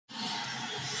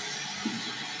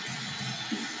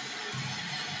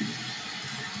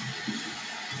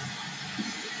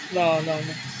No, no,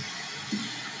 no.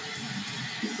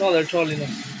 No, they're trolling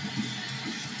us.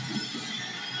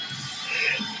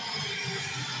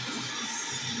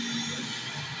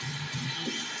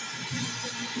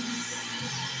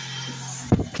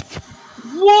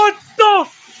 What the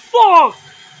fuck?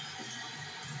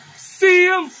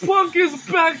 CM Punk is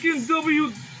back in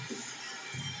W.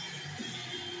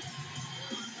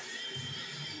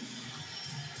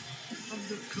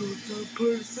 Undercover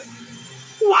person.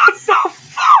 What the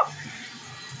fuck?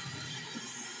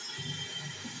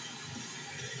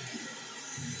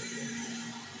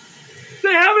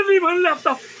 They haven't even left the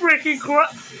freaking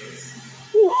crowd.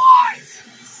 What?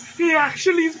 He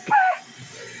actually is back.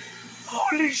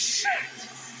 Holy shit.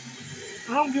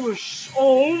 I don't give a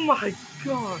oh my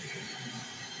god.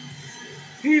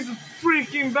 He's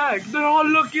freaking back. They're all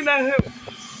looking at him.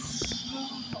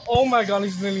 Oh my god,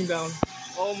 he's kneeling down.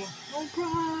 Oh my. Don't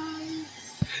cry.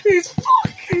 He's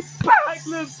fucking back.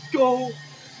 Let's go.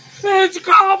 It's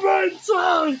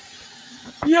Carpenton.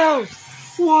 Yes.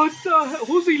 What the hell?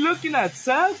 Who's he looking at?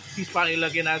 Seth? He's probably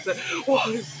looking at Seth.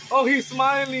 What? Oh, he's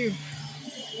smiling.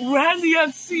 Randy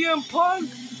and CM Punk?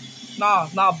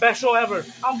 Nah, best show ever.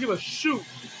 I don't give a shoot.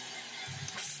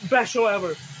 Best show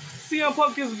ever. CM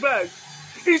Punk is back.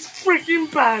 He's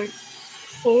freaking back.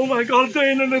 Oh my god, the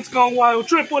internet's gone wild.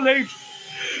 Triple H.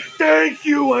 Thank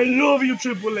you. I love you,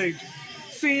 Triple H.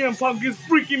 CM Punk is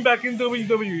freaking back in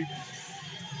WWE.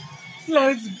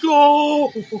 Let's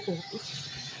go.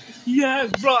 Yes,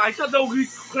 bro. I thought that would be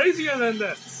crazier than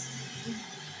that.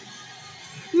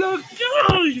 Look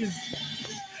at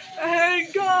hey,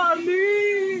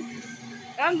 golly.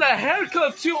 And the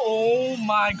haircut too. Oh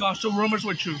my gosh, the rumors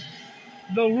were true.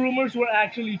 The rumors were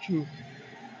actually true.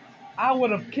 I would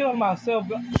have killed myself.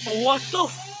 What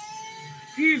the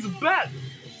He's back.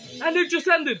 And it just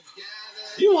ended.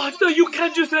 What the? You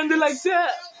can't just end it like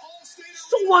that.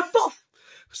 So what the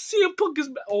CM Punk is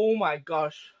back. Oh my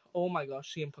gosh. Oh my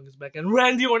gosh, CM Punk is back. And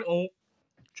Randy Orton. Oh,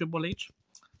 Triple H.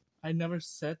 I never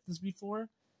said this before.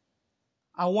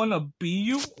 I wanna be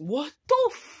you. What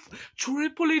the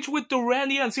Triple H with the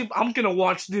Randy and CM. I'm gonna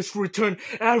watch this return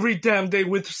every damn day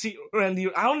with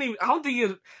Randy. I don't think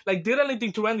he like did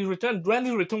anything to Randy's return.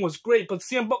 Randy's return was great, but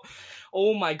CM Punk.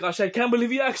 Oh my gosh, I can't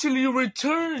believe he actually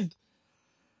returned.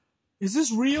 Is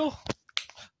this real?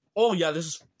 Oh yeah, this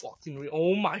is fucking real.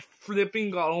 Oh my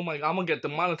flipping god. Oh my god, I'm gonna get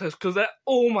demonetized because that.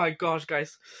 Oh my gosh,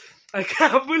 guys. I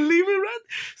can't believe it,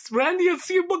 Randy and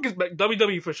CM Punk is back.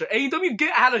 WWE for sure. AEW,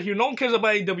 get out of here. No one cares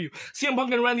about AEW. CM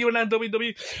Punk and Randy are not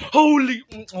WWE. Holy,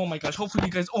 oh my gosh. Hopefully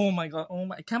you guys, oh my god.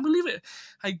 I can't believe it.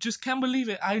 I just can't believe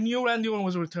it. I knew Randy Orton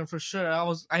was a return for sure.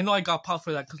 I know I got popped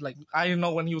for that because like, I didn't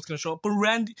know when he was going to show up.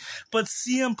 But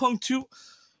CM Punk too.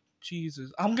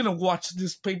 Jesus, I'm gonna watch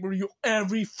this pay-per-view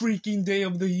every freaking day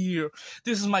of the year.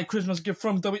 This is my Christmas gift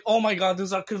from WWE. Oh my god, this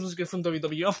is our Christmas gift from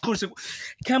WWE. Of course, I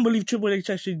can't believe Triple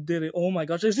H actually did it. Oh my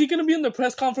gosh, is he gonna be in the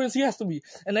press conference? He has to be.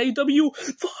 And AEW,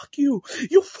 fuck you.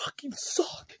 You fucking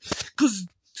suck. Cause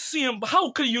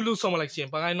how could you lose someone like CM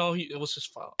Punk? I know it was his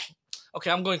fault. Okay,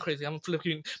 I'm going crazy. I'm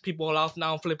flipping people off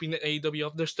now. I'm flipping the AEW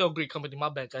off. They're still a great company. My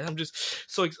bad, guys. I'm just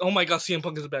so oh my god, CM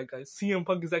Punk is back, guys. CM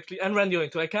Punk is actually, and Randy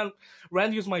Orton too.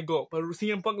 Randy is my goal, but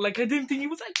CM Punk, like I didn't think he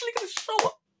was actually gonna show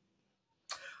up.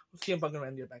 CM Punk and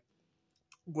Randy are back.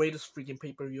 Greatest freaking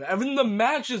pay-per-view. Even the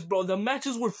matches, bro. The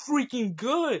matches were freaking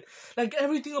good. Like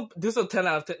everything. This is a 10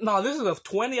 out of 10. No, this is a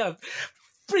 20 out of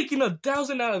freaking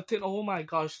 1,000 out of 10. Oh my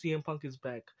gosh, CM Punk is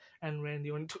back. And Randy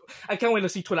Orton. I can't wait to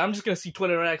see Twitter. I'm just gonna see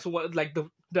Twitter reacts. What like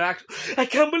the act. I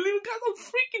can't believe it, guys. I'm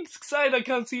freaking excited. I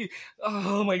can't see.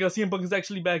 Oh my god, CM Punk is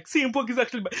actually back. CM Punk is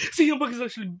actually back. CM Punk is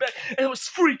actually back. And it was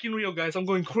freaking real, guys. I'm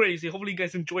going crazy. Hopefully, you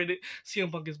guys enjoyed it.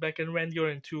 CM Punk is back and Randy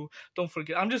Orton too. Don't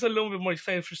forget. I'm just a little bit more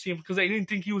excited for CM because I didn't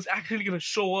think he was actually gonna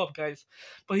show up, guys.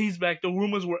 But he's back. The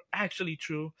rumors were actually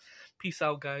true. Peace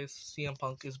out, guys. CM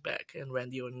Punk is back and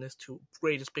Randy Orton is too.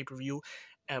 Greatest pay-per-view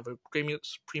ever.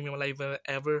 Greatest premium live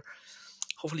ever.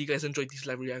 Hopefully you guys enjoyed these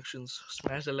live reactions.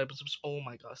 Smash the 11 subs. Oh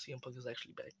my god, CM Punk is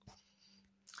actually back.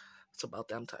 It's about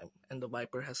damn time. And the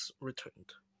Viper has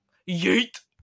returned. Yeet!